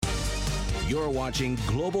You're watching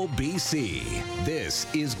Global BC. This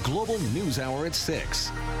is Global News Hour at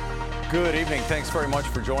 6. Good evening. Thanks very much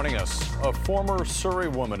for joining us. A former Surrey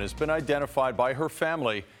woman has been identified by her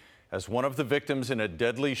family as one of the victims in a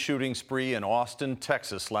deadly shooting spree in Austin,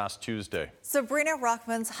 Texas last Tuesday. Sabrina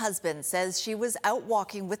Rochman's husband says she was out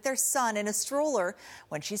walking with their son in a stroller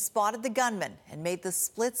when she spotted the gunman and made the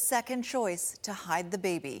split-second choice to hide the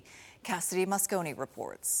baby. Cassidy Mosconi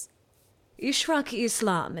reports. Ishraq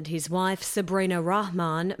Islam and his wife Sabrina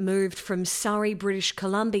Rahman moved from Surrey, British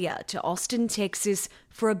Columbia to Austin, Texas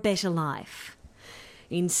for a better life.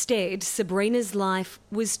 Instead, Sabrina's life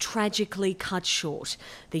was tragically cut short.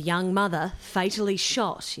 The young mother fatally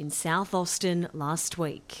shot in South Austin last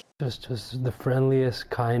week. Just the friendliest,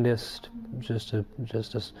 kindest, just a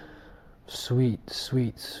sweet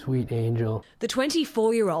angel. The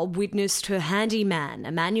 24-year-old witnessed her handyman,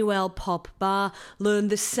 Emmanuel Pop Bar, learn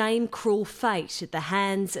the same cruel fate at the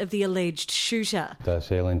hands of the alleged shooter. The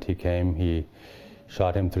assailant, he came, he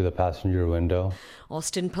shot him through the passenger window.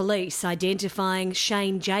 Austin police identifying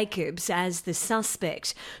Shane Jacobs as the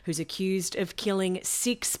suspect, who's accused of killing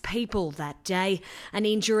 6 people that day and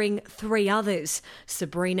injuring 3 others.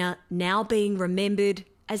 Sabrina now being remembered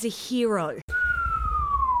as a hero.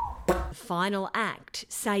 The final act,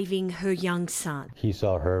 saving her young son. He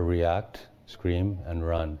saw her react, scream, and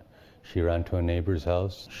run. She ran to a neighbor's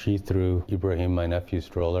house. She threw Ibrahim, my nephew's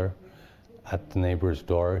stroller, at the neighbor's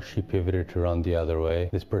door. She pivoted to run the other way.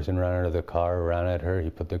 This person ran out of the car, ran at her. He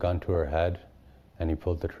put the gun to her head, and he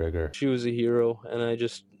pulled the trigger. She was a hero, and I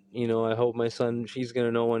just, I hope my son, he's going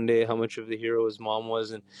to know one day how much of the hero his mom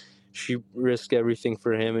was, and she risked everything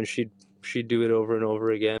for him, and she'd do it over and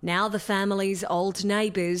over again. Now the family's old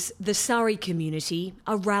neighbours, the Surrey community,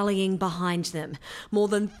 are rallying behind them. More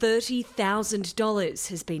than $30,000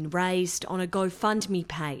 has been raised on a GoFundMe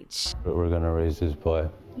page. We're going to raise this boy,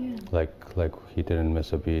 like he didn't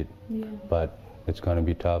miss a beat, but it's going to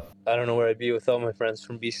be tough. I don't know where I'd be without my friends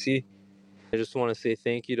from BC. I just want to say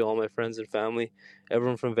thank you to all my friends and family,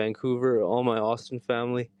 everyone from Vancouver, all my Austin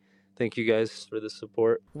family. Thank you guys for the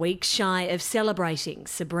support. Weeks shy of celebrating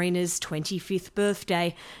Sabrina's 25th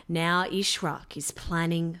birthday, now Ishraq is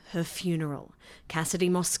planning her funeral. Cassidy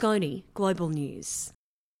Mosconi, Global News.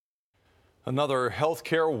 Another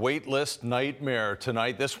healthcare waitlist nightmare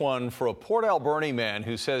tonight. This one for a Port Alberni man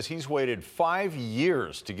who says he's waited 5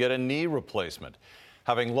 years to get a knee replacement.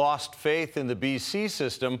 Having lost faith in the BC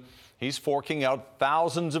system, he's forking out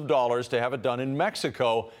thousands of dollars to have it done in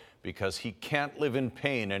Mexico because he can't live in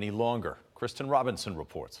pain any longer. Kristen Robinson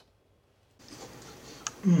reports.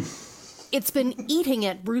 It's been eating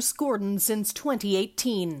at Bruce Gordon since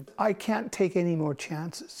 2018. I can't take any more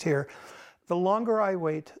chances here. The longer I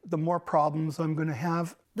wait, the more problems I'm going to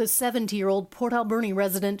have. The 70-year-old Port Alberni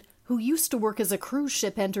resident who used to work as a cruise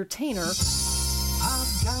ship entertainer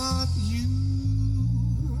I've got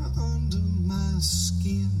you under my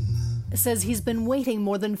skin. Says he's been waiting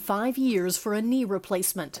more than 5 years for a knee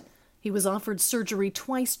replacement. He was offered surgery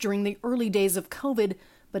twice during the early days of COVID,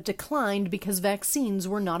 but declined because vaccines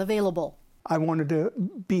were not available. I wanted to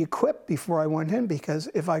be equipped before I went in because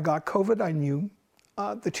if I got COVID, I knew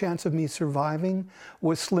the chance of me surviving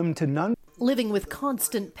was slim to none. Living with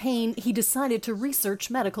constant pain, he decided to research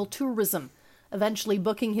medical tourism, eventually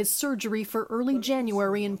booking his surgery for early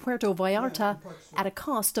January in Puerto Vallarta at a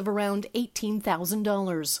cost of around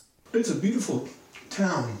 $18,000. It's a beautiful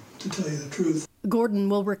town, to tell you the truth. Gordon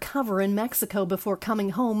will recover in Mexico before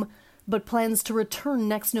coming home, but plans to return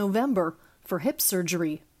next November for hip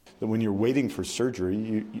surgery. When you're waiting for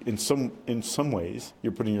surgery, in some ways,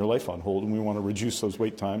 you're putting your life on hold, and we want to reduce those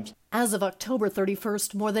wait times. As of October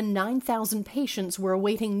 31st, more than 9,000 patients were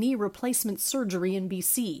awaiting knee replacement surgery in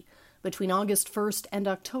BC. Between August 1st and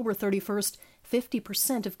October 31st,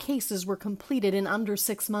 50% of cases were completed in under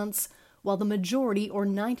 6 months, while the majority, or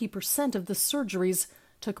 90% of the surgeries,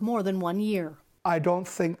 took more than 1 year. I don't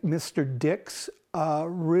think Mr. Dix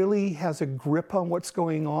really has a grip on what's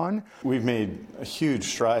going on. We've made huge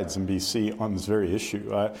strides in BC on this very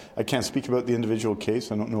issue. I can't speak about the individual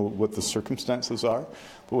case. I don't know what the circumstances are.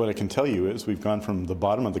 But what I can tell you is we've gone from the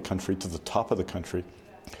bottom of the country to the top of the country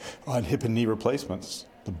on hip and knee replacements.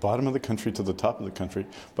 The bottom of the country to the top of the country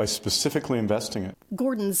by specifically investing it.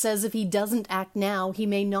 Gordon says if he doesn't act now, he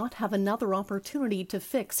may not have another opportunity to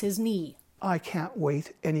fix his knee. I can't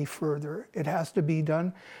wait any further. It has to be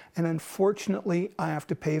done, and unfortunately, I have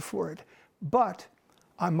to pay for it. But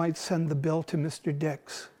I might send the bill to Mr.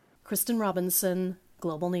 Dix. Kristen Robinson,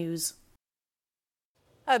 Global News.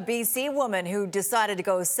 A BC woman who decided to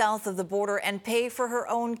go south of the border and pay for her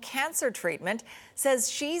own cancer treatment says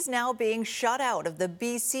she's now being shut out of the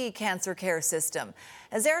BC cancer care system.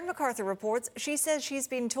 As Aaron MacArthur reports, she says she's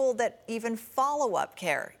been told that even follow-up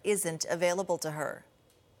care isn't available to her.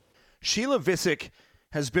 Sheila Visick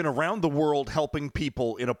has been around the world helping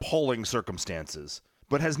people in appalling circumstances,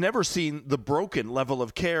 but has never seen the broken level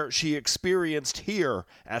of care she experienced here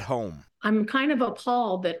at home. I'm kind of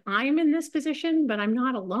appalled that I'm in this position, but I'm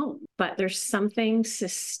not alone. But there's something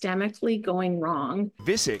systemically going wrong.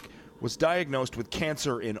 Visick was diagnosed with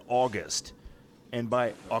cancer in August, and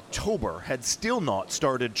by October had still not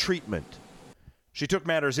started treatment. She took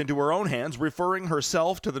matters into her own hands, referring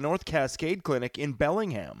herself to the North Cascade Clinic in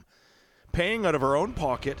Bellingham. Paying out of her own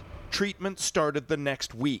pocket, treatment started the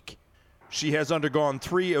next week. She has undergone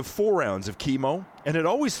 3 of 4 rounds of chemo and had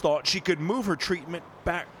always thought she could move her treatment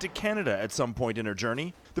back to Canada at some point in her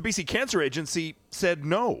journey. The BC Cancer Agency said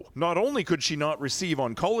no. Not only could she not receive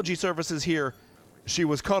oncology services here, she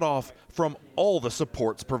was cut off from all the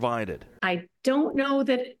supports provided. I don't know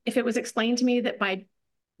that if it was explained to me that by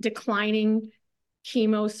declining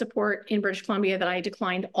chemo support in British Columbia that I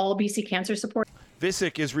declined all BC cancer support.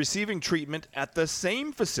 Visick is receiving treatment at the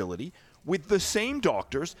same facility with the same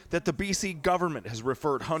doctors that the BC government has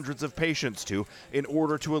referred hundreds of patients to in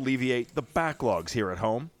order to alleviate the backlogs here at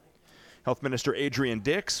home. Health Minister Adrian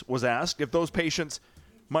Dix was asked if those patients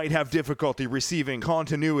might have difficulty receiving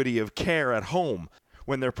continuity of care at home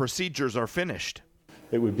when their procedures are finished.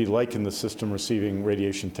 It would be like in the system receiving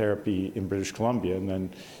radiation therapy in British Columbia, and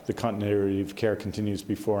then the continuity of care continues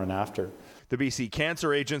before and after. The BC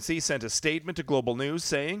Cancer Agency sent a statement to Global News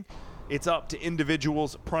saying it's up to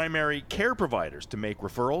individuals' primary care providers to make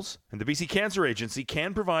referrals, and the BC Cancer Agency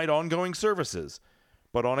can provide ongoing services,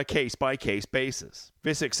 but on a case-by-case basis.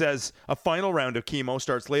 Visick says a final round of chemo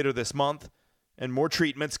starts later this month, and more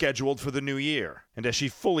treatment scheduled for the new year. And as she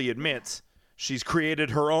fully admits, she's created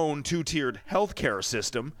her own 2-tiered healthcare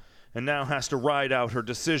system and now has to ride out her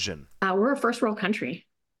decision. We're a first world country,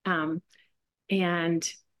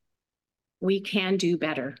 and we can do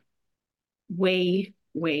better.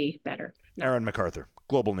 Way better. Aaron MacArthur,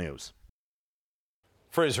 Global News.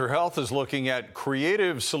 Fraser Health is looking at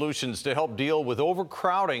creative solutions to help deal with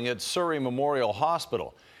overcrowding at Surrey Memorial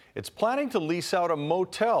Hospital. It's planning to lease out a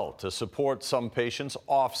motel to support some patients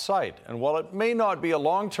off-site. And while it may not be a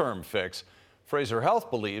long-term fix, Fraser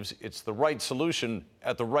Health believes it's the right solution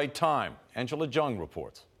at the right time. Angela Jung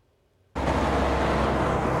reports.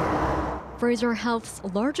 Fraser Health's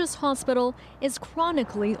largest hospital is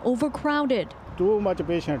chronically overcrowded. Too much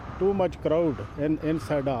patient, too much crowd, and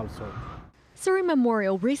inside also. Surrey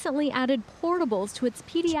Memorial recently added portables to its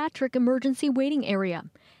pediatric emergency waiting area,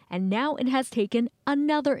 and now it has taken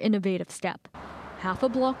another innovative step. Half a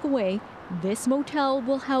block away, this motel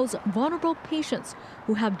will house vulnerable patients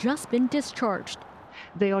who have just been discharged.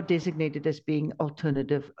 They are designated as being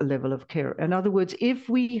alternative level of care. In other words, if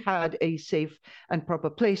we had a safe and proper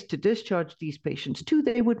place to discharge these patients to,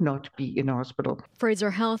 they would not be in a hospital.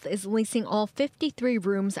 Fraser Health is leasing all 53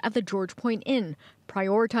 rooms at the George Point Inn,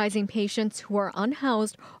 prioritizing patients who are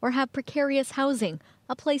unhoused or have precarious housing,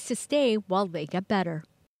 a place to stay while they get better.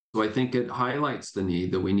 So I think it highlights the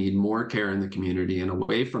need that we need more care in the community and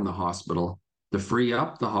away from the hospital to free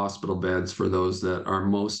up the hospital beds for those that are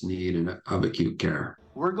most need of acute care.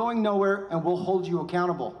 We're going nowhere, and we'll hold you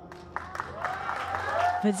accountable.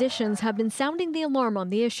 Physicians have been sounding the alarm on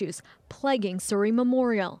the issues plaguing Surrey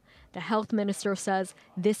Memorial. The health minister says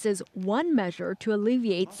this is one measure to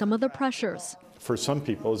alleviate some of the pressures. For some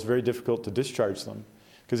people, it's very difficult to discharge them,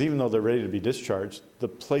 because even though they're ready to be discharged, the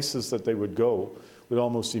places that they would go would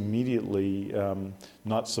almost immediately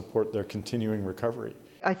not support their continuing recovery.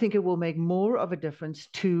 I think it will make more of a difference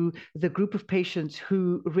to the group of patients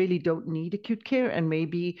who really don't need acute care and may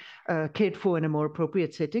be cared for in a more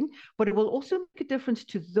appropriate setting, but it will also make a difference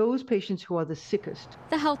to those patients who are the sickest.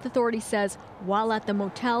 The health authority says while at the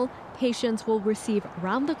motel, patients will receive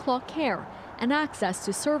round-the-clock care and access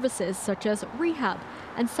to services such as rehab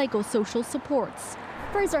and psychosocial supports.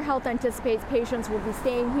 Fraser Health anticipates patients will be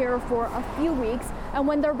staying here for a few weeks, and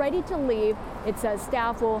when they're ready to leave, it says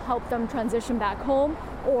staff will help them transition back home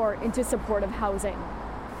or into supportive housing.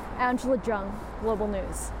 Angela Jung, Global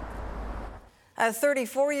News. A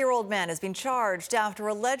 34-year-old man has been charged after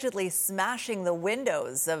allegedly smashing the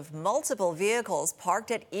windows of multiple vehicles parked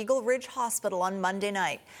at Eagle Ridge Hospital on Monday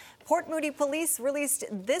night. Port Moody police released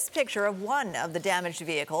this picture of one of the damaged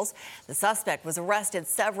vehicles. The suspect was arrested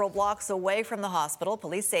several blocks away from the hospital.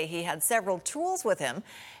 Police say he had several tools with him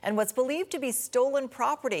and what's believed to be stolen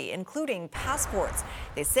property, including passports.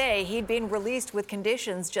 They say he'd been released with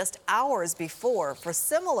conditions just hours before for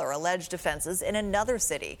similar alleged offenses in another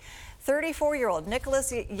city. 34-year-old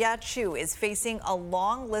Nicholas Yachu is facing a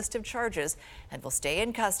long list of charges and will stay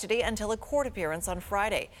in custody until a court appearance on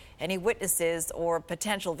Friday. Any witnesses or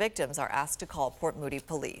potential victims are asked to call Port Moody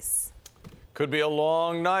police. Could be a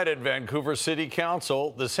long night at Vancouver City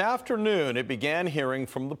Council. This afternoon, it began hearing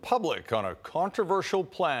from the public on a controversial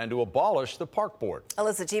plan to abolish the park board.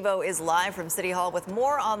 Alyssa Thibault is live from City Hall with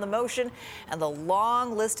more on the motion and the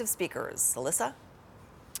long list of speakers. Alyssa?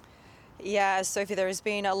 Yeah, Sophie, there has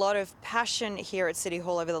been a lot of passion here at City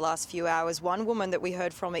Hall over the last few hours. One woman that we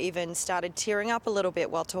heard from even started tearing up a little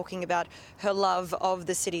bit while talking about her love of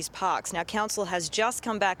the city's parks. Now, Council has just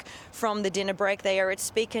come back from the dinner break. They are at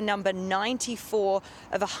speaker number 94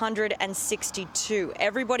 of 162.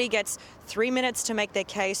 Everybody gets 3 minutes to make their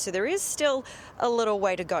case, so there is still a little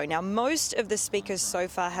way to go. Now, most of the speakers so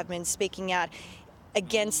far have been speaking out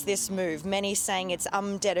against this move, many saying it's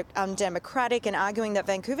undemocratic and arguing that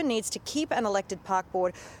Vancouver needs to keep an elected park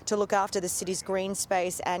board to look after the city's green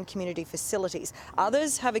space and community facilities.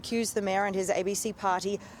 Others have accused the mayor and his ABC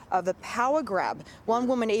party of a power grab. One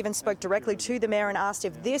woman even spoke directly to the mayor and asked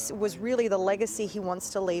if this was really the legacy he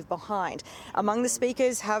wants to leave behind. Among the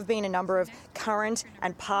speakers have been a number of current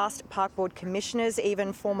and past park board commissioners,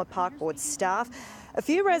 even former park board staff. A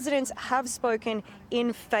few residents have spoken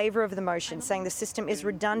in favour of the motion, saying the system is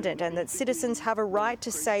redundant and that citizens have a right to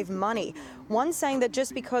save money. One saying that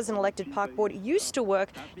just because an elected park board used to work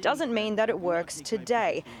doesn't mean that it works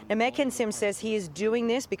today. Now, Mayor Ken Sim says he is doing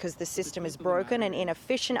this because the system is broken and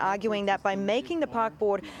inefficient, arguing that by making the park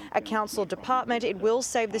board a council department, it will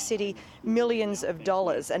save the city millions of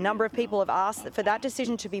dollars. A number of people have asked for that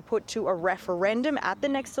decision to be put to a referendum at the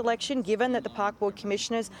next election, given that the park board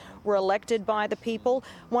commissioners were elected by the people.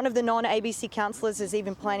 One of the non-ABC councillors is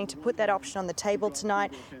even planning to put that option on the table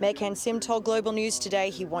tonight. Mayor Ken Sim told Global News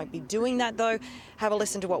today he won't be doing that, though. Have a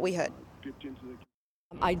listen to what we heard.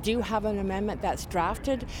 I do have an amendment that's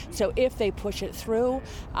drafted, so if they push it through,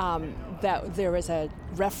 that there is a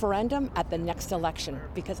referendum at the next election,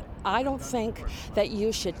 because I don't think that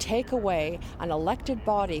you should take away an elected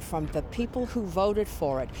body from the people who voted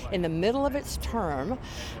for it in the middle of its term.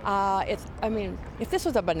 If this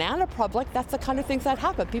was a banana republic, that's the kind of things that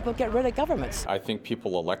happen. People get rid of governments. I think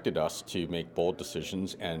people elected us to make bold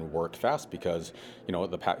decisions and work fast because, in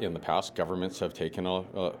the past, governments have taken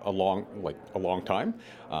a long time.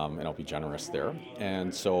 And I'll be generous there.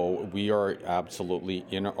 And so we are absolutely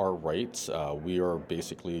in our rights. We are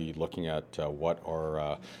basically looking at what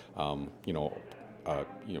our,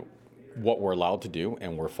 what we're allowed to do,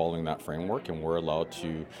 and we're following that framework, and we're allowed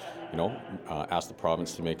to, ask the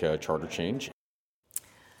province to make a charter change.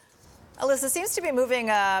 Alyssa, seems to be moving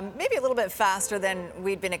maybe a little bit faster than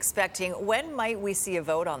we'd been expecting. When might we see a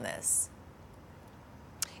vote on this?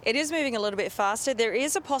 It is moving a little bit faster. There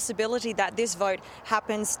is a possibility that this vote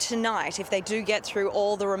happens tonight if they do get through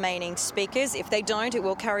all the remaining speakers. If they don't, it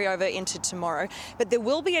will carry over into tomorrow. But there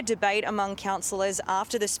will be a debate among councillors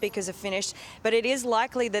after the speakers are finished. But it is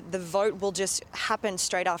likely that the vote will just happen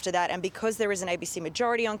straight after that. And because there is an ABC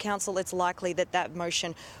majority on council, it's likely that that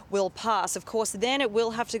motion will pass. Of course, then it will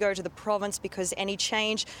have to go to the province because any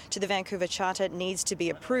change to the Vancouver Charter needs to be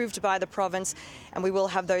approved by the province. And we will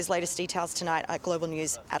have those latest details tonight at Global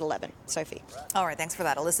News at 11. Sophie. All right, thanks for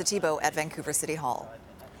that. Alyssa Thibault at Vancouver City Hall.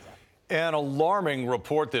 An alarming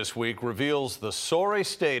report this week reveals the sorry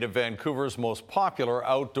state of Vancouver's most popular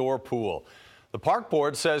outdoor pool. The park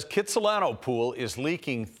board says Kitsilano Pool is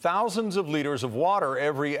leaking thousands of liters of water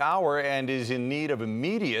every hour and is in need of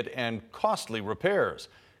immediate and costly repairs.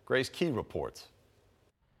 Grace Key reports.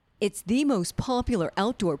 It's the most popular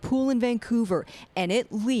outdoor pool in Vancouver, and it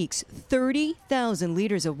leaks 30,000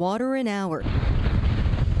 liters of water an hour.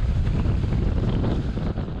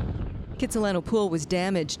 Kitsilano Pool was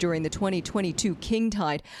damaged during the 2022 king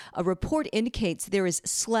tide. A report indicates there is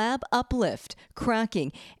slab uplift,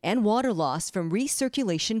 cracking, and water loss from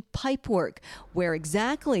recirculation pipework. Where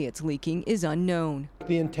exactly it's leaking is unknown.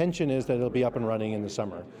 The intention is that it'll be up and running in the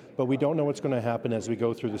summer. but we don't know what's going to happen as we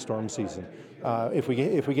go through the storm season. If we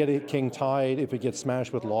get a king tide, if it gets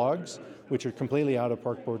smashed with logs, which are completely out of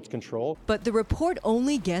Park Board's control. But the report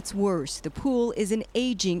only gets worse. The pool is an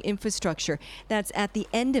aging infrastructure that's at the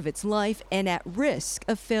end of its life and at risk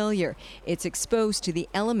of failure. It's exposed to the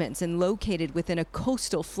elements and located within a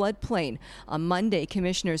coastal floodplain. On Monday,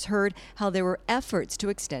 commissioners heard how there were efforts to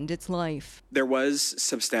extend its life. There was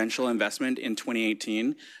substantial investment in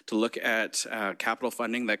 2018 to look at capital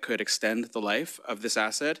funding that could extend the life of this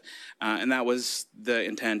asset, and that was the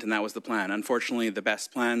intent and that was the plan. Unfortunately, the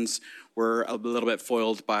best plans were a little bit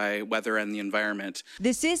foiled by weather and the environment.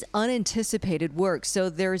 This is unanticipated work, so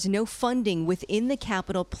there is no funding within the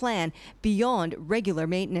capital plan beyond regular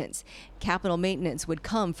maintenance. Capital maintenance would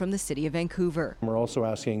come from the City of Vancouver. We're also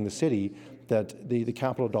asking the city that the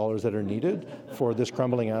capital dollars that are needed for this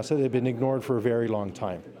crumbling asset have been ignored for a very long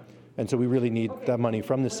time. And so we really need that money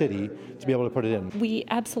from the city to be able to put it in. We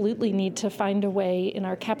absolutely need to find a way in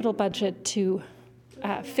our capital budget to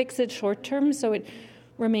fix it short term so it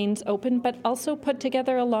remains open, but also put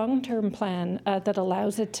together a long-term plan that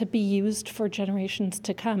allows it to be used for generations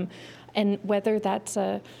to come. And whether that's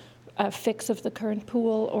a fix of the current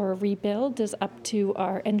pool or a rebuild is up to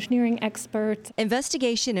our engineering experts.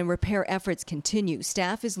 Investigation and repair efforts continue.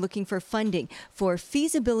 Staff is looking for funding for a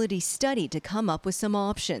feasibility study to come up with some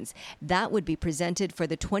options. That would be presented for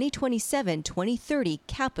the 2027-2030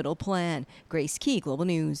 capital plan. Grace Key, Global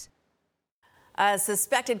News. A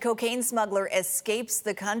suspected cocaine smuggler escapes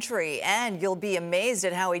the country, and you'll be amazed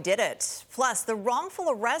at how he did it. Plus, the wrongful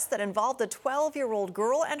arrest that involved a 12-year-old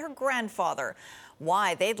girl and her grandfather.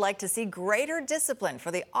 Why they'd like to see greater discipline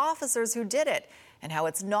for the officers who did it, and how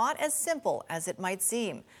it's not as simple as it might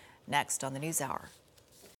seem. Next on the NewsHour.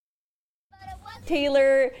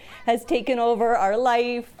 Taylor has taken over our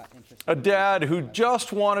life. A dad who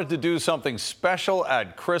just wanted to do something special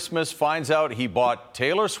at Christmas finds out he bought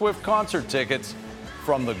Taylor Swift concert tickets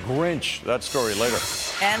from the Grinch. That story later.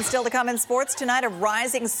 And still to come in sports tonight, a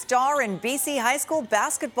rising star in BC high school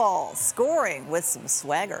basketball, scoring with some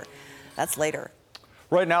swagger. That's later.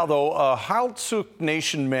 Right now, though, a Heiltsuk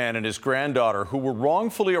Nation man and his granddaughter who were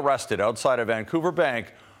wrongfully arrested outside a Vancouver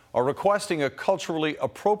bank are requesting a culturally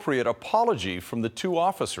appropriate apology from the two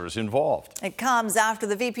officers involved. It comes after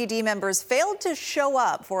the VPD members failed to show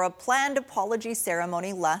up for a planned apology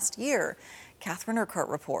ceremony last year. Catherine Urquhart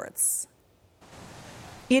reports.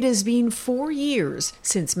 It has been 4 years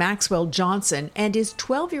since Maxwell Johnson and his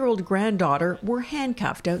 12-year-old granddaughter were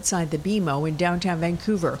handcuffed outside the BMO in downtown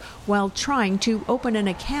Vancouver while trying to open an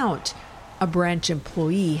account. A branch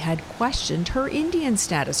employee had questioned her Indian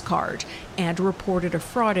status card and reported a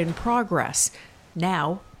fraud in progress.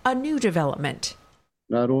 Now, a new development.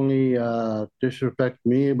 Not only disrespect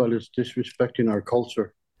me, but it's disrespecting our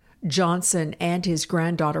culture. Johnson and his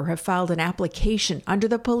granddaughter have filed an application under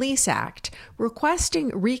the Police Act requesting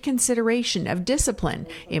reconsideration of discipline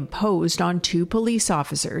imposed on two police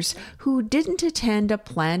officers who didn't attend a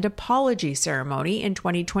planned apology ceremony in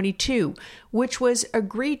 2022, which was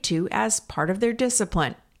agreed to as part of their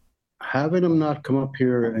discipline. Having them not come up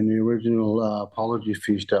here in the original apology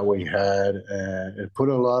feast that we had, it put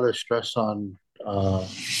a lot of stress on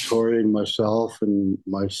Tori and myself and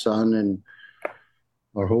my son and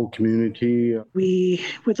our whole community. We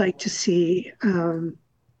would like to see, the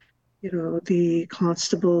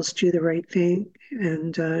constables do the right thing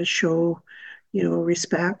and show,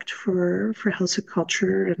 respect for Heiltsuk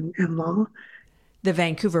culture and law. The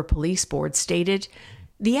Vancouver Police Board stated,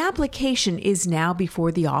 the application is now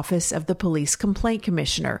before the Office of the Police Complaint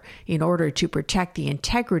Commissioner. In order to protect the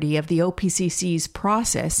integrity of the OPCC's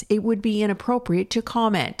process, it would be inappropriate to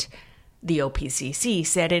comment. The OPCC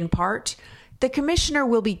said in part, the Commissioner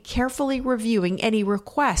will be carefully reviewing any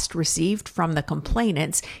request received from the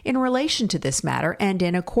complainants in relation to this matter and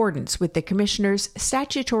in accordance with the Commissioner's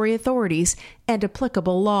statutory authorities and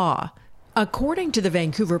applicable law. According to the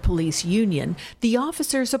Vancouver Police Union, the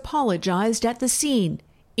officers apologized at the scene,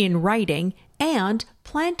 in writing, and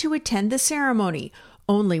planned to attend the ceremony.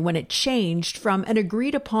 Only when it changed from an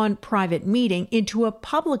agreed-upon private meeting into a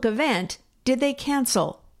public event did they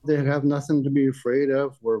cancel. They have nothing to be afraid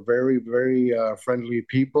of. We're very, very friendly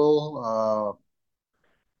people.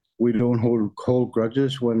 We don't hold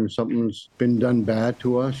grudges when something's been done bad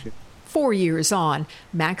to us. 4 years on,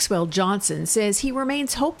 Maxwell Johnson says he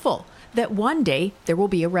remains hopeful that one day there will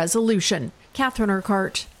be a resolution. Catherine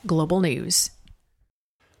Urquhart, Global News.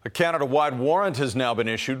 A Canada-wide warrant has now been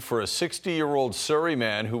issued for a 60-year-old Surrey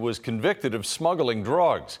man who was convicted of smuggling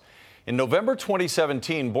drugs. In November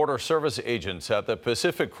 2017, Border Service agents at the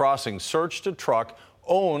Pacific Crossing searched a truck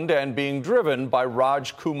owned and being driven by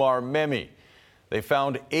Raj Kumar Memi. They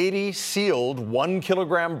found 80 sealed 1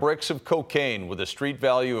 kilogram bricks of cocaine with a street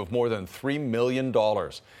value of more than $3 million.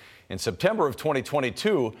 In September of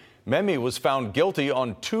 2022, Memmi was found guilty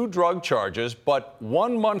on 2 drug charges, but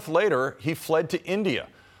 1 month later, he fled to India.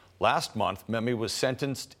 Last month, Memmi was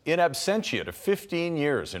sentenced in absentia to 15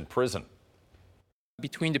 years in prison.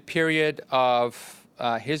 Between the period of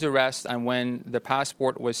his arrest and when the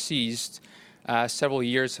passport was seized, several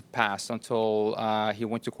years have passed until he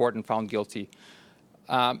went to court and found guilty.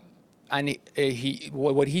 And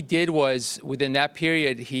what he did was, within that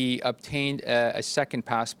period, he obtained a second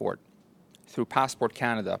passport through Passport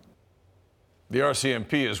Canada. The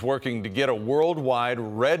RCMP is working to get a worldwide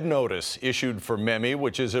red notice issued for Memmi,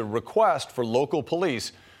 which is a request for local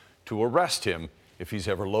police to arrest him if he's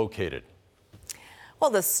ever located. Well,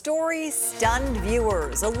 the story stunned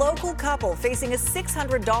viewers. A local couple facing a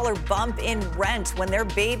 $600 bump in rent when their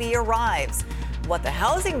baby arrives. What the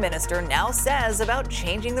housing minister now says about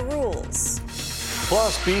changing the rules.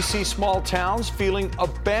 Plus, BC small towns feeling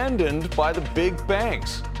abandoned by the big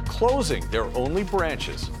banks, closing their only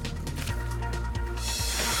branches.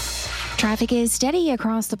 Traffic is steady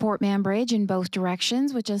across the Port Mann Bridge in both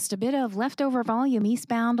directions, with just a bit of leftover volume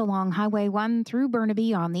eastbound along Highway 1 through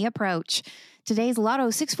Burnaby on the approach. Today's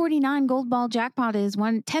Lotto 649 Gold Ball jackpot is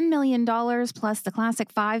 $10 million plus the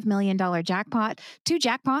classic $5 million jackpot. 2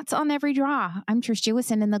 jackpots on every draw. I'm Trish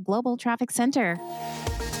Jewison in the Global Traffic Center.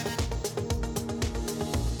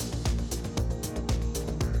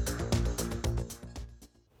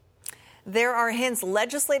 There are hints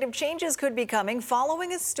legislative changes could be coming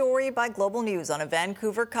following a story by Global News on a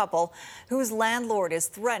Vancouver couple whose landlord is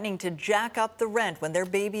threatening to jack up the rent when their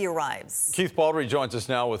baby arrives. Keith Baldry joins us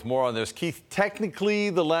now with more on this. Keith, technically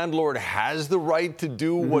the landlord has the right to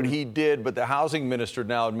do what he did, but the housing minister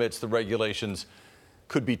now admits the regulations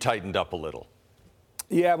could be tightened up a little.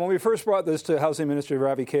 Yeah, when we first brought this to Housing Minister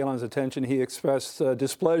Ravi Kahlon's attention, he expressed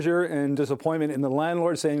displeasure and disappointment in the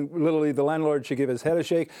landlord, saying literally the landlord should give his head a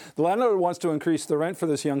shake. The landlord wants to increase the rent for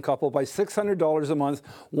this young couple by $600 a month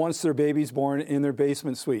once their baby's born in their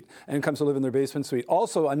basement suite and comes to live in their basement suite.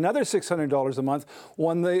 Also, another $600 a month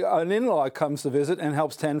when an in-law comes to visit and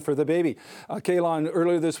helps tend for the baby. Kahlon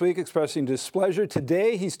earlier this week expressing displeasure.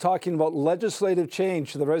 Today, he's talking about legislative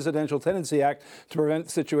change to the Residential Tenancy Act to prevent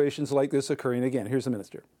situations like this occurring again. Here's the minister.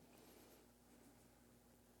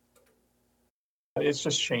 It's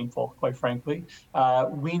just shameful, quite frankly.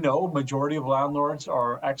 We know majority of landlords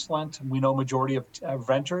are excellent. We know majority of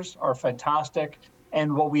renters are fantastic.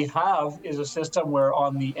 And what we have is a system where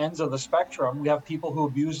on the ends of the spectrum, we have people who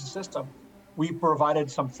abuse the system. We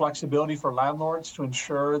provided some flexibility for landlords to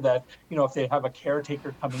ensure that, if they have a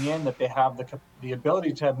caretaker coming in, that they have the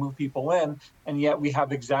ability to move people in. And yet we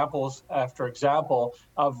have examples after example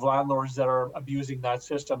of landlords that are abusing that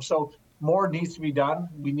system. So more needs to be done.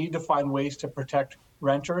 We need to find ways to protect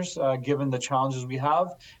renters, given the challenges we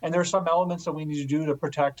have. And there are some elements that we need to do to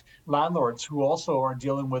protect landlords who also are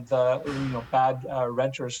dealing with, bad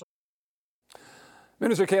renters.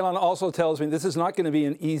 Minister Kahlon also tells me this is not going to be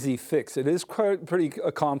an easy fix. It is pretty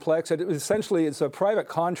complex. Essentially, it's a private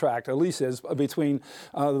contract, at least is, between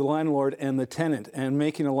the landlord and the tenant, and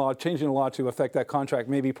changing the law to affect that contract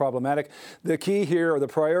may be problematic. The key here, or the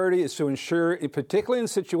priority, is to ensure, particularly in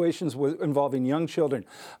situations involving young children,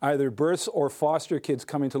 either births or foster kids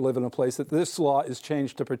coming to live in a place, that this law is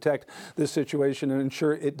changed to protect this situation and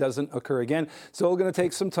ensure it doesn't occur again. So it's going to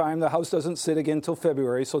take some time. The House doesn't sit again until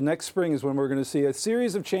February, so next spring is when we're going to see a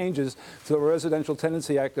series of changes to the Residential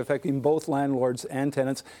Tenancy Act affecting both landlords and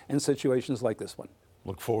tenants in situations like this one.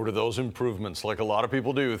 Look forward to those improvements like a lot of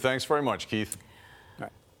people do. Thanks very much, Keith.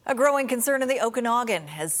 A growing concern in the Okanagan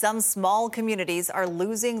as some small communities are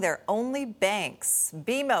losing their only banks.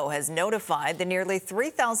 BMO has notified the nearly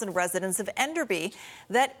 3,000 residents of Enderby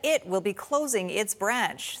that it will be closing its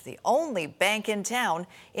branch, the only bank in town,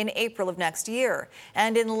 in April of next year.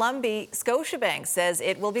 And in Lumby, Scotiabank says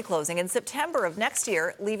it will be closing in September of next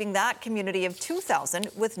year, leaving that community of 2,000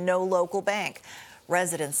 with no local bank.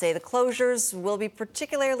 Residents say the closures will be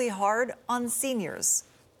particularly hard on seniors.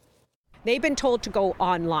 They've been told to go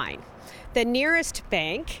online. The nearest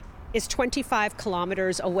bank is 25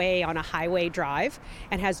 kilometers away on a highway drive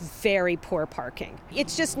and has very poor parking.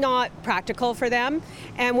 It's just not practical for them.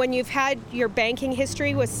 And when you've had your banking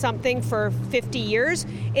history with something for 50 years,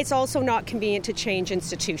 it's also not convenient to change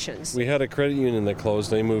institutions. We had a credit union that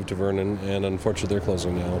closed. They moved to Vernon, and unfortunately they're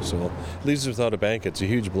closing now. So it leaves us without a bank. It's a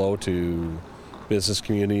huge blow to business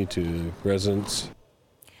community, to residents.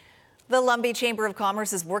 The Lumby Chamber of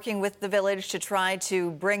Commerce is working with the village to try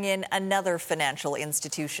to bring in another financial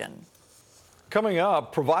institution. Coming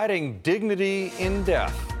up, providing dignity in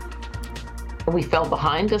death. We fell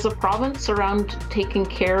behind as a province around taking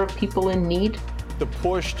care of people in need. The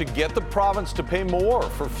push to get the province to pay more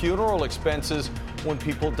for funeral expenses when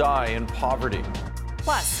people die in poverty.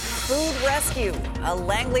 Plus, Food Rescue, a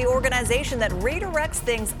Langley organization that redirects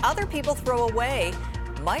things other people throw away,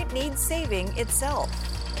 might need saving itself.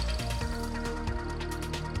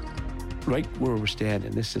 Right where we're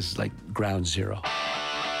standing, this is like ground zero.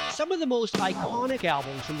 Some of the most iconic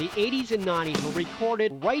albums from the 80s and 90s were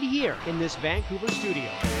recorded right here in this Vancouver studio.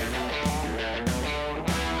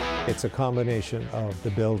 It's a combination of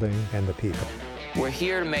the building and the people. We're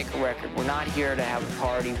here to make a record. We're not here to have a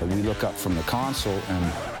party. We look up from the console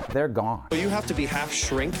and they're gone. You have to be half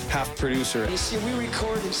shrink, half producer. You see, we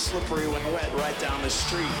recorded Slippery When Wet right down the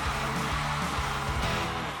street.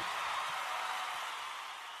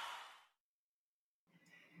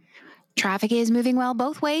 Traffic is moving well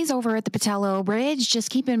both ways over at the Pattullo Bridge.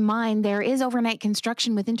 Just keep in mind there is overnight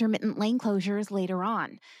construction with intermittent lane closures later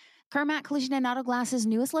on. Kermac Collision and Auto Glass's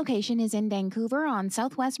newest location is in Vancouver on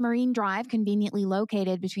Southwest Marine Drive, conveniently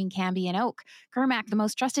located between Cambie and Oak. Kermac, the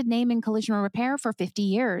most trusted name in collision repair for 50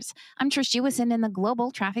 years. I'm Trish Jewison in the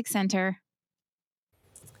Global Traffic Center.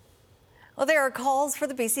 Well, there are calls for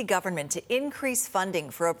the BC government to increase funding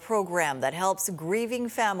for a program that helps grieving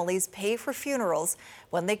families pay for funerals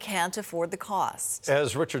when they can't afford the cost.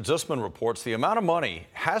 As Richard Zussman reports, the amount of money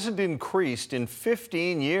hasn't increased in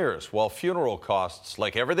 15 years, while funeral costs,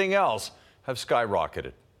 like everything else, have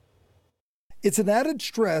skyrocketed. It's an added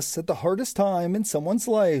stress at the hardest time in someone's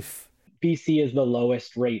life. BC is the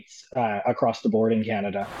lowest rates across the board in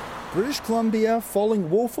Canada. British Columbia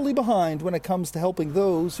falling woefully behind when it comes to helping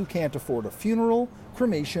those who can't afford a funeral,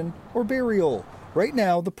 cremation, or burial. Right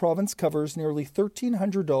now, the province covers nearly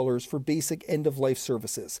 $1,300 for basic end-of-life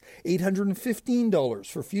services, $815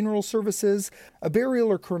 for funeral services, a burial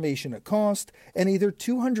or cremation at cost, and either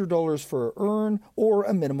 $200 for an urn or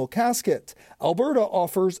a minimal casket. Alberta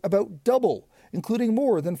offers about double, including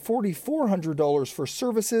more than $4,400 for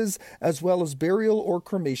services, as well as burial or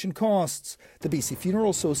cremation costs. The BC Funeral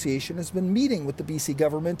Association has been meeting with the BC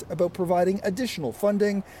government about providing additional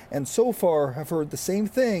funding, and so far have heard the same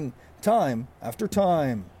thing, time after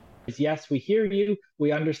time. Yes, we hear you.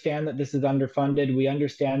 We understand that this is underfunded. We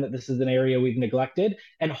understand that this is an area we've neglected,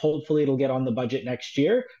 and hopefully it'll get on the budget next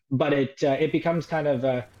year. But it becomes kind of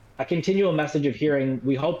a continual message of hearing,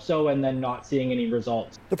 we hope so, and then not seeing any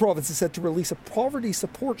results. The province is set to release a poverty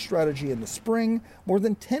support strategy in the spring. More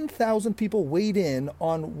than 10,000 people weighed in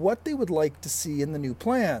on what they would like to see in the new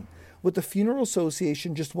plan, with the Funeral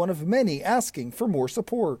Association just one of many asking for more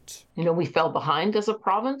support. We fell behind as a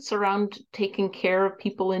province around taking care of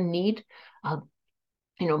people in need.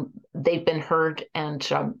 They've been heard, and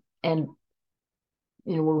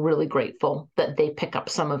we're really grateful that they pick up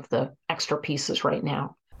some of the extra pieces right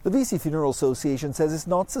now. The BC Funeral Association says it's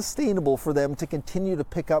not sustainable for them to continue to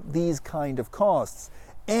pick up these kind of costs.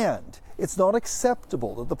 And it's not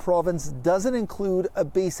acceptable that the province doesn't include a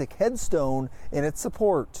basic headstone in its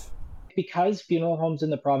support. Because funeral homes in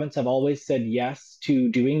the province have always said yes to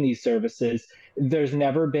doing these services, there's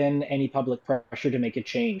never been any public pressure to make a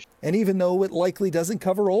change. And even though it likely doesn't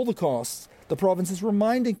cover all the costs, the province is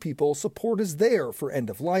reminding people support is there for end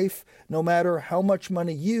of life, no matter how much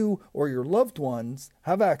money you or your loved ones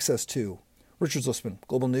have access to. Richard Zussman,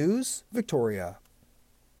 Global News, Victoria.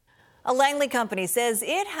 A Langley company says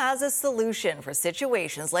it has a solution for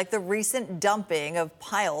situations like the recent dumping of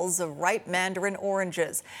piles of ripe mandarin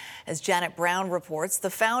oranges. As Janet Brown reports, the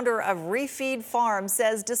founder of Refeed Farm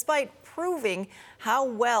says despite proving how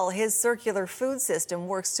well his circular food system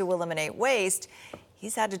works to eliminate waste,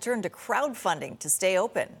 he's had to turn to crowdfunding to stay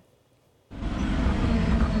open.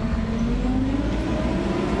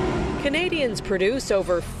 Canadians produce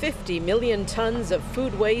over 50 million tons of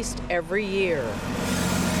food waste every year.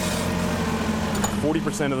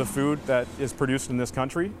 40% of the food that is produced in this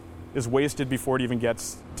country is wasted before it even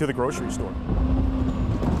gets to the grocery store.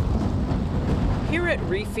 Here at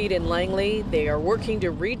Refeed in Langley, they are working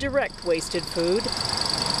to redirect wasted food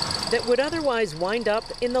that would otherwise wind up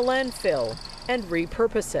in the landfill and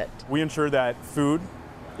repurpose it. We ensure that food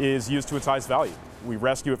is used to its highest value. We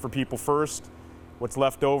rescue it for people first. What's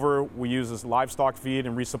left over, we use as livestock feed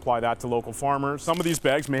and resupply that to local farmers. Some of these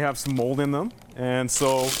bags may have some mold in them, and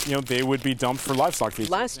so they would be dumped for livestock feed.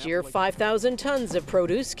 Last year, 5,000 tons of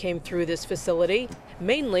produce came through this facility,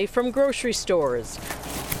 mainly from grocery stores.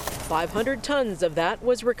 500 tons of that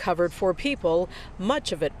was recovered for people,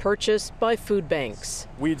 much of it purchased by food banks.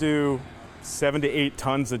 We do 7 to 8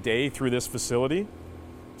 tons a day through this facility.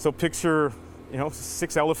 So picture,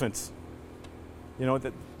 6 elephants.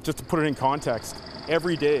 Just to put it in context,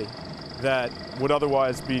 every day that would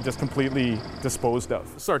otherwise be just completely disposed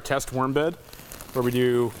of. This is our test worm bed, where we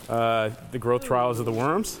do the growth trials of the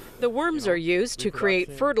worms. The worms are used to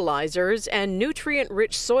create fertilizers and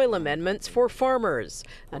nutrient-rich soil amendments for farmers,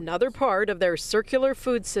 another part of their circular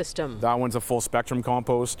food system. That one's a full spectrum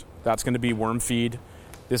compost. That's going to be worm feed.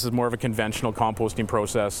 This is more of a conventional composting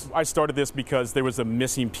process. I started this because there was a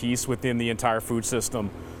missing piece within the entire food system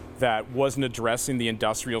that wasn't addressing the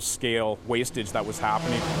industrial scale wastage that was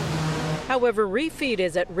happening. However, Refeed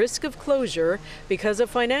is at risk of closure because of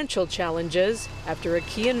financial challenges after a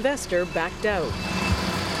key investor backed out.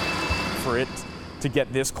 For it to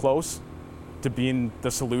get this close to being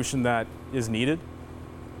the solution that is needed,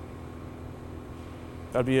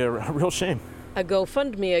 that'd be a real shame. A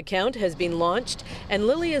GoFundMe account has been launched, and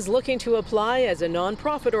Lilly is looking to apply as a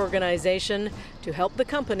nonprofit organization to help the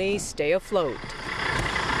company stay afloat.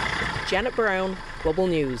 Janet Brown, Global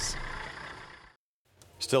News.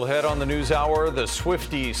 Still ahead on the News Hour, the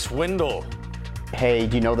Swiftie swindle. Hey,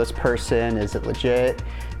 do you know this person? Is it legit?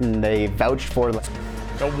 And they vouched for.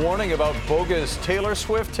 A warning about bogus Taylor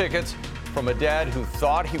Swift tickets from a dad who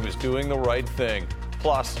thought he was doing the right thing.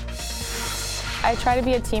 Plus, I try to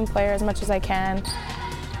be a team player as much as I can.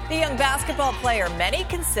 The young basketball player many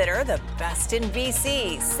consider the best in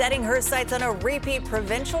BC, setting her sights on a repeat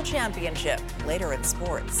provincial championship later in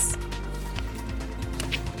sports.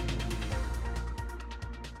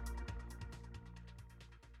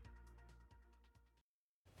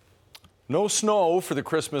 no snow for the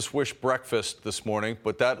Christmas wish breakfast this morning,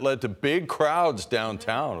 but that led to big crowds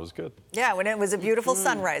downtown. It was good. Yeah, when it was a beautiful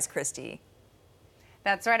sunrise, Christy.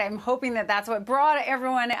 That's right. I'm hoping that that's what brought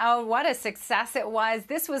everyone out. What a success it was.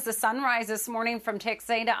 This was the sunrise this morning from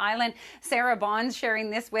Texada Island. Sarah Bonds sharing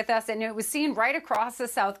this with us, and it was seen right across the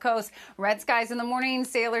south coast. Red skies in the morning.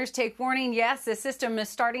 Sailors take warning. Yes, the system is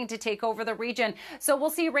starting to take over the region. So we'll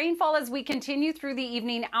see rainfall as we continue through the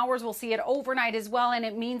evening hours. We'll see it overnight as well, and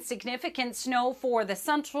it means significant snow for the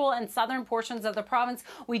central and southern portions of the province.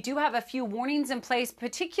 We do have a few warnings in place,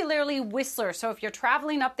 particularly Whistler. So if you're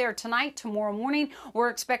traveling up there tonight, tomorrow morning, we're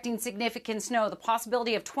expecting significant snow, the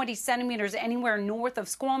possibility of 20 centimeters anywhere north of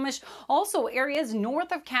Squamish. Also, areas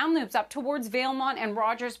north of Kamloops up towards Valemont and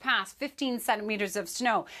Rogers Pass, 15 centimeters of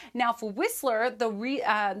snow. Now, for Whistler,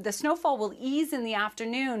 the snowfall will ease in the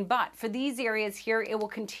afternoon, but for these areas here, it will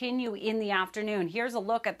continue in the afternoon. Here's a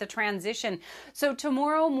look at the transition. So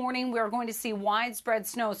tomorrow morning, we're going to see widespread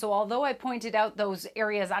snow. So although I pointed out those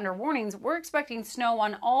areas under warnings, we're expecting snow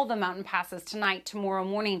on all the mountain passes tonight, tomorrow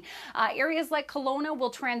morning. Areas like Kelowna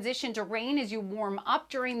will transition to rain as you warm up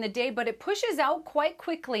during the day, but it pushes out quite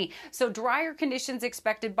quickly. So drier conditions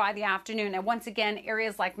expected by the afternoon. And once again,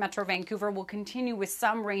 areas like Metro Vancouver will continue with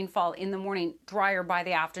some rainfall in the morning, drier by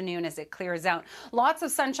the afternoon as it clears out. Lots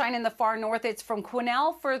of sunshine in the far north. It's from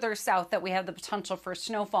Quesnel further south that we have the potential for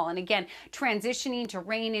snowfall. And again, transitioning to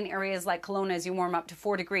rain in areas like Kelowna as you warm up to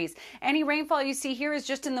 4 degrees. Any rainfall you see here is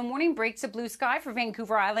just in the morning, breaks of blue sky for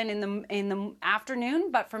Vancouver Island in the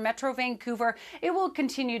afternoon. But for Metro Vancouver, it will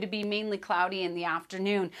continue to be mainly cloudy in the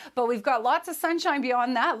afternoon. But we've got lots of sunshine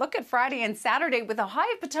beyond that. Look at Friday and Saturday with a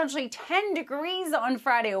high of potentially 10 degrees on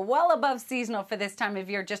Friday, well above seasonal for this time of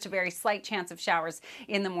year. Just a very slight chance of showers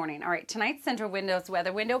in the morning. All right, tonight's Central Windows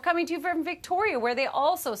weather window coming to you from Victoria, where they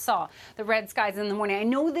also saw the red skies in the morning. I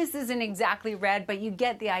know this isn't exactly red, but you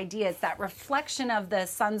get the idea. It's that reflection of the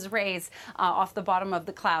sun's rays off the bottom of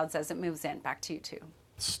the clouds as it moves in. Back to you two.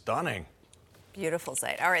 Stunning. Beautiful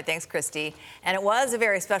sight. All right, thanks, Christy. And it was a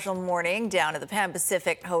very special morning down at the Pan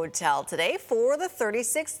Pacific Hotel today for the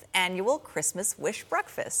 36th annual Christmas Wish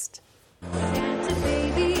Breakfast. Santa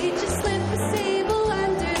baby, just slip the sable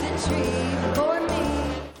under the tree for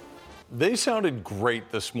me. They sounded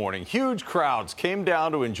great this morning. Huge crowds came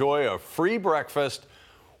down to enjoy a free breakfast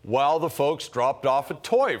while the folks dropped off a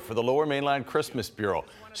toy for the Lower Mainland Christmas Bureau.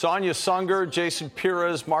 Sonia Sunger, Jason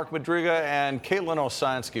Pires, Mark Madriga, and Caitlin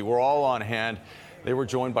Osansky were all on hand. They were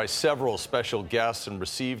joined by several special guests and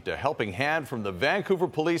received a helping hand from the Vancouver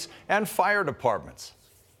Police and Fire Departments.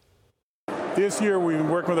 This year we've been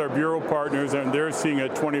working with our Bureau partners, and they're seeing a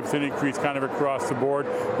 20% increase kind of across the board.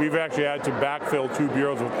 We've actually had to backfill 2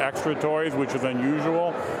 bureaus with extra toys, which is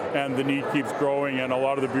unusual, and the need keeps growing, and a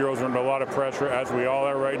lot of the bureaus are under a lot of pressure, as we all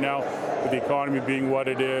are right now, with the economy being what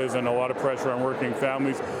it is and a lot of pressure on working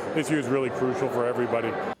families. This year is really crucial for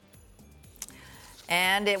everybody.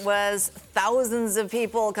 And it was thousands of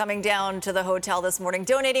people coming down to the hotel this morning,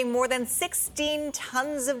 donating more than 16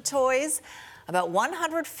 tons of toys, about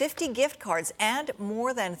 150 gift cards, and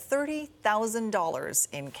more than $30,000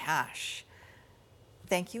 in cash.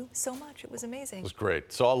 thank you so much. It was amazing. It was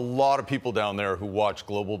great. Saw a lot of people down there who watch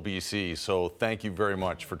Global BC, so thank you very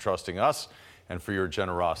much for trusting us and for your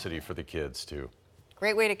generosity for the kids, too.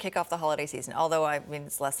 Great way to kick off the holiday season, although, I mean,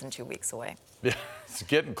 it's less than 2 weeks away. Yeah, it's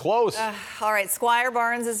getting close. All right, Squire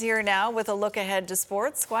Barnes is here now with a look ahead to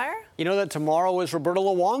sports. Squire? You know that tomorrow is Roberto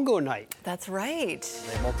Luongo night. That's right.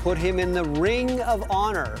 They will put him in the Ring of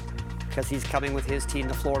Honor because he's coming with his team,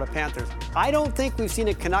 the Florida Panthers. I don't think we've seen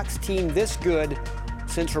a Canucks team this good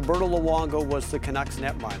since Roberto Luongo was the Canucks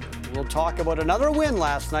netminder. We'll talk about another win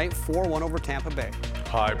last night, 4-1 over Tampa Bay.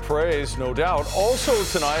 High praise, no doubt. Also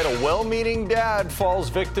tonight, a well-meaning dad falls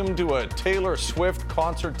victim to a Taylor Swift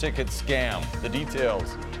concert ticket scam. The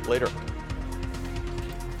details later.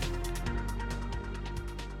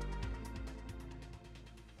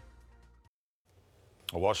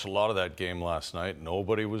 I watched a lot of that game last night.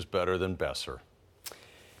 Nobody was better than Boeser.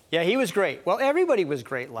 Yeah, he was great. Well, everybody was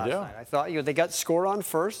great last night. I thought they got scored on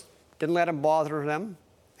first, didn't let him bother them,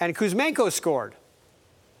 and Kuzmenko scored.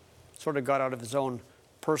 Sort of got out of his own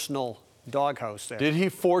personal doghouse there. Did he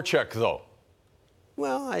forecheck, though?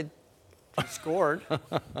 Well, he scored.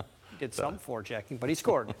 He did some forechecking, but he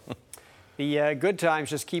scored. The good times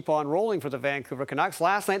just keep on rolling for the Vancouver Canucks.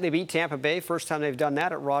 Last night they beat Tampa Bay. First time they've done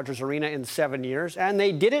that at Rogers Arena in 7 years. And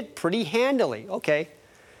they did it pretty handily. Okay,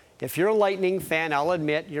 if you're a Lightning fan, I'll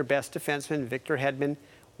admit your best defenseman, Victor Hedman,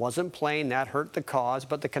 wasn't playing. That hurt the cause.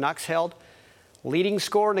 But the Canucks held leading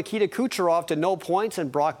scorer Nikita Kucherov to no points,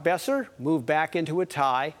 and Brock Boeser moved back into a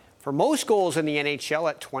tie for most goals in the NHL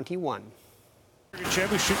at 21.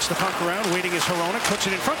 Chebu shoots the puck around, waiting is Hronek, puts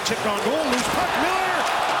it in front, tipped on goal, loose puck, Miller!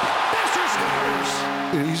 Boeser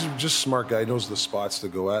scores! He's just a smart guy. He knows the spots to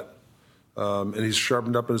go at, and he's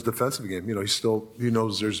sharpened up in his defensive game. He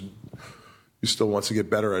knows he still wants to get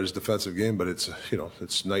better at his defensive game, but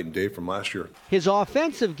it's night and day from last year. His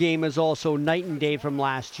offensive game is also night and day from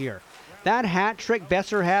last year. That hat trick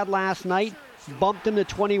Boeser had last night bumped him to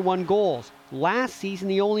 21 goals. Last season,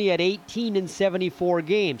 he only had 18 in 74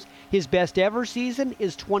 games. His best ever season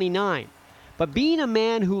is 29. But being a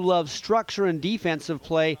man who loves structure and defensive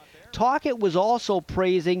play, Tocchet was also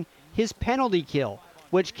praising his penalty kill,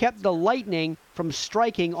 which kept the Lightning from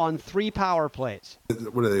striking on 3 power plays.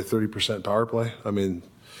 What are they, 30% power play? I mean,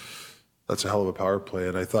 that's a hell of a power play,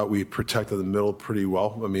 and I thought we protected the middle pretty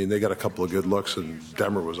well. I mean, they got a couple of good looks, and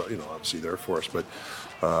Demmer was, obviously there for us. But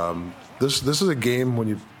this is a game when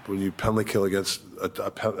you penalty kill against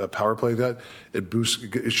a power play like that,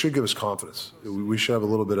 it should give us confidence. We should have a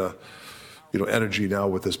little bit of energy now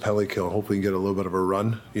with this penalty kill. Hopefully, we can get a little bit of a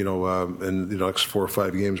run, in the next 4 or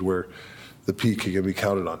 5 games where the PK can be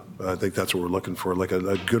counted on. I think that's what we're looking for, like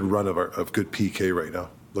a good run of good PK right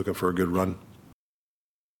now. Looking for a good run.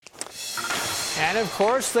 And, of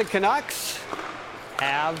course, the Canucks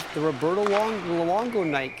have the Roberto Luongo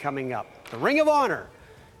night coming up, the Ring of Honor.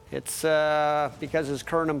 It's because his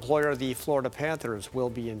current employer, the Florida Panthers, will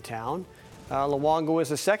be in town. Luongo is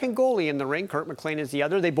the second goalie in the ring. Kurt McLean is the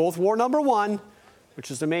other. They both wore number 1, which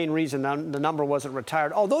is the main reason the number wasn't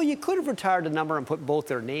retired. Although you could have retired the number and put both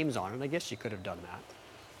their names on it. I guess you could have done that.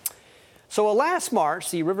 So last March,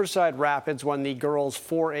 the Riverside Rapids won the girls'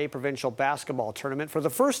 4A provincial basketball tournament for the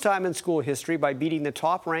first time in school history by beating the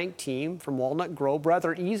top-ranked team from Walnut Grove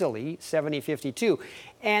rather easily, 70-52.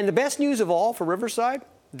 And the best news of all for Riverside,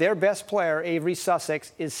 their best player, Avery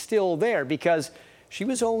Sussex, is still there because she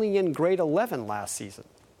was only in grade 11 last season.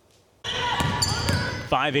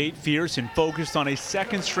 5'8", fierce and focused on a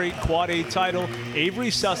second straight Quad A title, Avery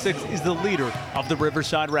Sussex is the leader of the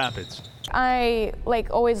Riverside Rapids. I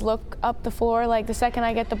always look up the floor. The second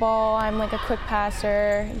I get the ball, I'm a quick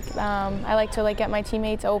passer. I like to get my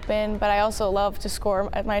teammates open, but I also love to score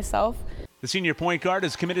myself. The senior point guard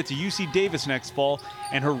is committed to UC Davis next fall,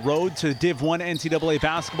 and her road to Div 1 NCAA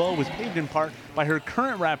basketball was paved in part by her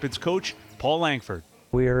current Rapids coach, Paul Langford.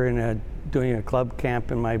 We were doing a club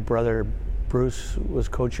camp, and my brother Bruce was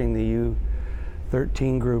coaching the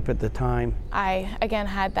U13 group at the time. I, again,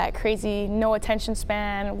 had that crazy no attention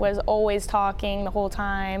span, was always talking the whole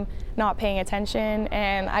time, not paying attention,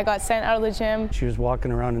 and I got sent out of the gym. She was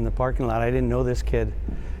walking around in the parking lot. I didn't know this kid,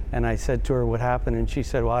 and I said to her what happened, and she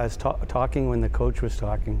said, well, I was talking when the coach was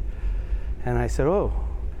talking. And I said, oh,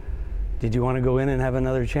 did you want to go in and have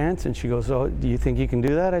another chance? And she goes, oh, do you think you can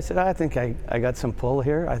do that? I said, I think I got some pull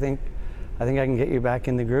here. I think I can get you back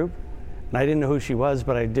in the group. And I didn't know who she was,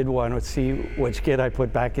 but I did want to see which kid I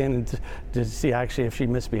put back in and to see actually if she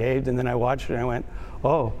misbehaved. And then I watched her and I went,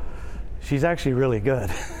 oh, she's actually really good.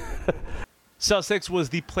 Sussex was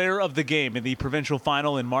the player of the game in the provincial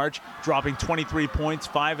final in March, dropping 23 points,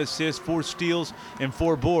 5 assists, 4 steals, and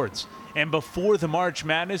 4 boards. And before the March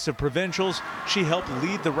Madness of provincials, she helped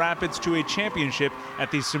lead the Rapids to a championship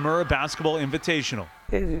at the Samura Basketball Invitational.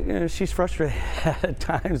 She's frustrated at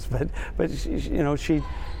times, but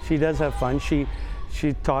she does have fun. She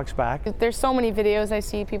talks back. There's so many videos I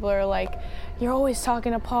see. People are like, "You're always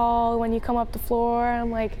talking to Paul when you come up the floor."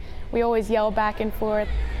 I'm like, we always yell back and forth.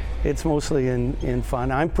 It's mostly in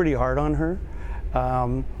fun. I'm pretty hard on her,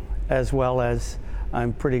 as well as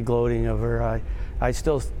I'm pretty gloating of her. I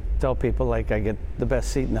still tell people like I get the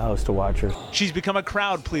best seat in the house to watch her. She's become a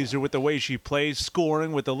crowd pleaser with the way she plays,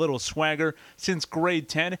 scoring with a little swagger. Since grade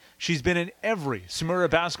 10, she's been in every Samura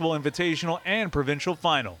Basketball Invitational and provincial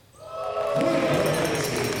final.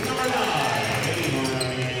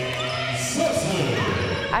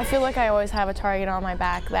 I feel like I always have a target on my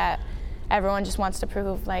back that everyone just wants to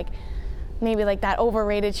prove, like maybe like that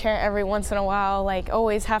overrated chair every once in a while, like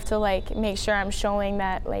always have to like make sure I'm showing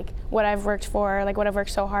that like what I've worked for, like what I've worked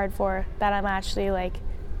so hard for, that I'm actually like,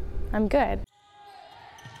 I'm good.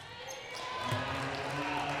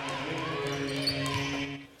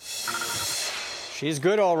 She's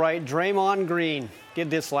good, all right. Draymond Green did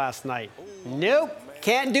this last night. Nope,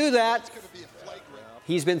 can't do that.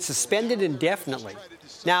 He's been suspended indefinitely.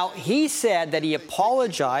 Now, he said that he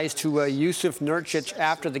apologized to Yusuf Nurkic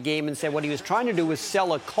after the game and said what he was trying to do was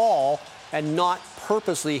sell a call and not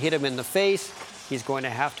purposely hit him in the face. He's going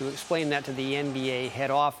to have to explain that to the NBA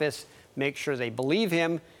head office, make sure they believe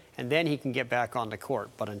him, and then he can get back on the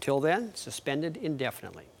court. But until then, suspended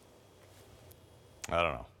indefinitely. I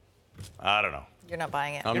don't know. You're not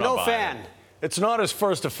buying it. I'm You're not no buying fan. it. It's not his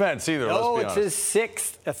first offense either, No, let's be it's honest. his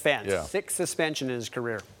 6th offense. Yeah. 6th suspension in his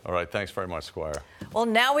career. All right, thanks very much, Squire. Well,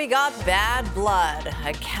 now we got bad blood.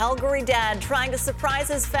 A Calgary dad trying to surprise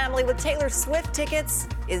his family with Taylor Swift tickets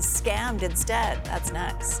is scammed instead. That's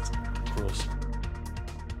next. Bruce.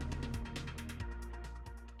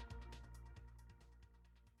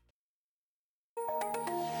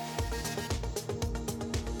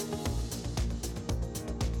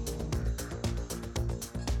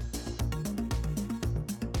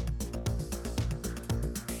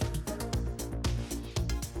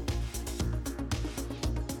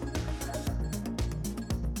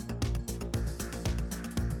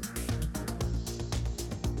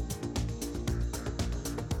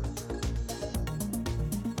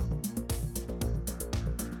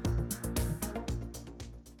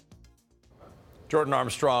 Jordan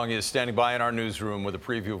Armstrong is standing by in our newsroom with a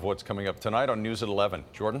preview of what's coming up tonight on News at 11.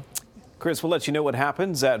 Jordan? Chris, we'll let you know what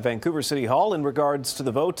happens at Vancouver City Hall in regards to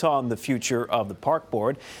the vote on the future of the park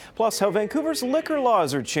board, plus how Vancouver's liquor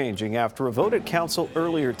laws are changing after a vote at council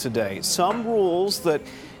earlier today. Some rules that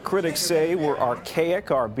critics say were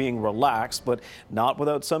archaic are being relaxed, but not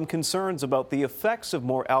without some concerns about the effects of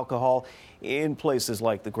more alcohol in places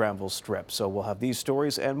like the Granville Strip. So we'll have these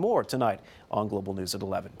stories and more tonight on Global News at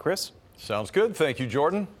 11. Chris? Sounds good. Thank you,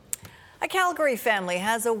 Jordan. A Calgary family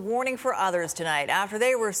has a warning for others tonight after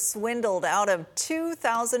they were swindled out of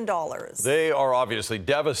 $2,000. They are obviously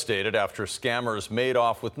devastated after scammers made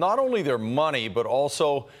off with not only their money, but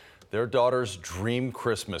also their daughter's dream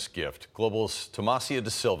Christmas gift. Global's Tomasia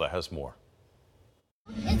De Silva has more.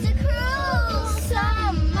 It's a cruel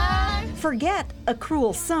summer. Forget a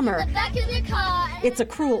cruel summer. In the back of the car. It's a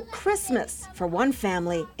cruel Christmas for one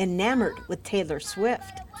family enamored with Taylor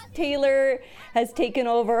Swift. Taylor has taken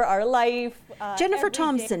over our life. Jennifer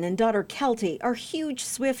Thompson and daughter Kelty are huge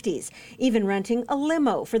Swifties, even renting a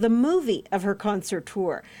limo for the movie of her concert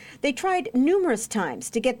tour. They tried numerous times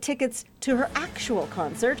to get tickets to her actual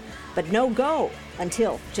concert, but no go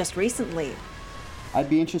until just recently. I'd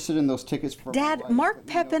be interested in those tickets for Dad Mark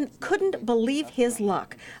Pepin couldn't believe his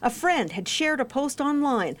luck. A friend had shared a post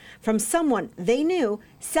online from someone they knew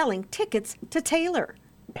selling tickets to Taylor.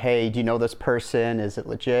 Hey, do you know this person? Is it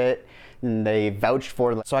legit? And they vouched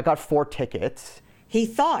for them. So I got 4 tickets. He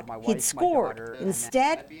thought he'd scored.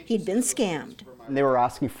 Instead, he'd been scammed. And they were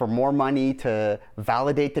asking for more money to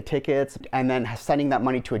validate the tickets and then sending that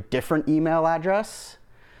money to a different email address.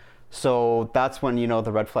 So that's when,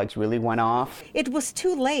 the red flags really went off. It was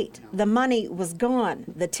too late. The money was gone.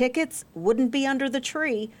 The tickets wouldn't be under the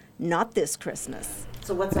tree, not this Christmas.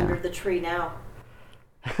 So what's under the tree now?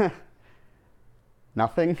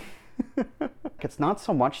 Nothing. It's not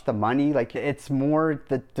so much the money, it's more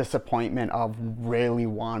the disappointment of really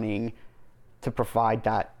wanting to provide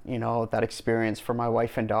that, that experience for my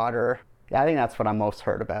wife and daughter. Yeah, I think that's what I'm most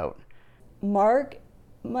hurt about. Mark,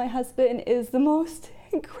 my husband, is the most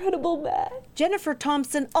incredible man. Jennifer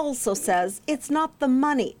Thompson also says it's not the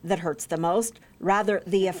money that hurts the most, rather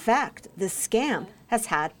the effect this scam has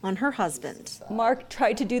had on her husband. Mark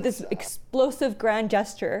tried to do this explosive grand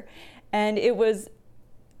gesture, and it was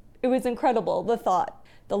incredible, the thought.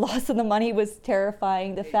 The loss of the money was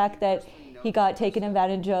terrifying. The fact that he got taken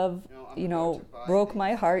advantage of, broke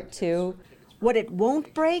my heart too. What it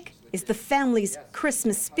won't break is the family's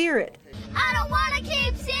Christmas spirit. I don't want to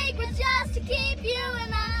keep secrets just to keep you in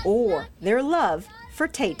my... Or their love for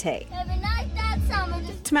Tay-Tay. Every night that summer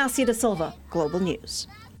just... Tomasia Da Silva, Global News.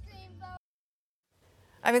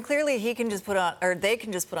 I mean, clearly he can just put on, or they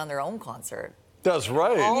can just put on their own concert. That's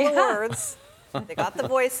right. All the words. They got the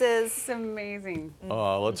voices. It's amazing.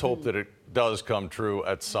 Let's hope that it does come true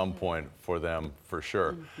at some point for them, for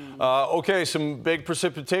sure. Okay, some big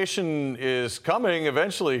precipitation is coming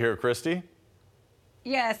eventually here, Christy.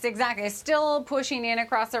 Yes, exactly. Still pushing in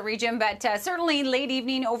across the region, but certainly late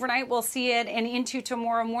evening, overnight, we'll see it and into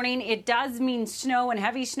tomorrow morning. It does mean snow and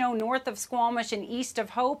heavy snow north of Squamish and east of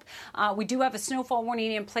Hope. We do have a snowfall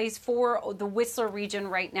warning in place for the Whistler region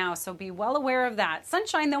right now, so be well aware of that.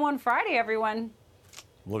 Sunshine, though, on Friday, everyone.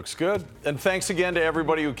 Looks good. And thanks again to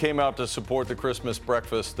everybody who came out to support the Christmas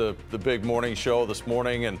breakfast, the big morning show this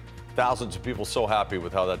morning, and thousands of people so happy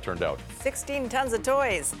with how that turned out. 16 tons of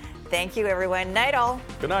toys. Thank you, everyone. Night all.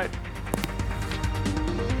 Good night.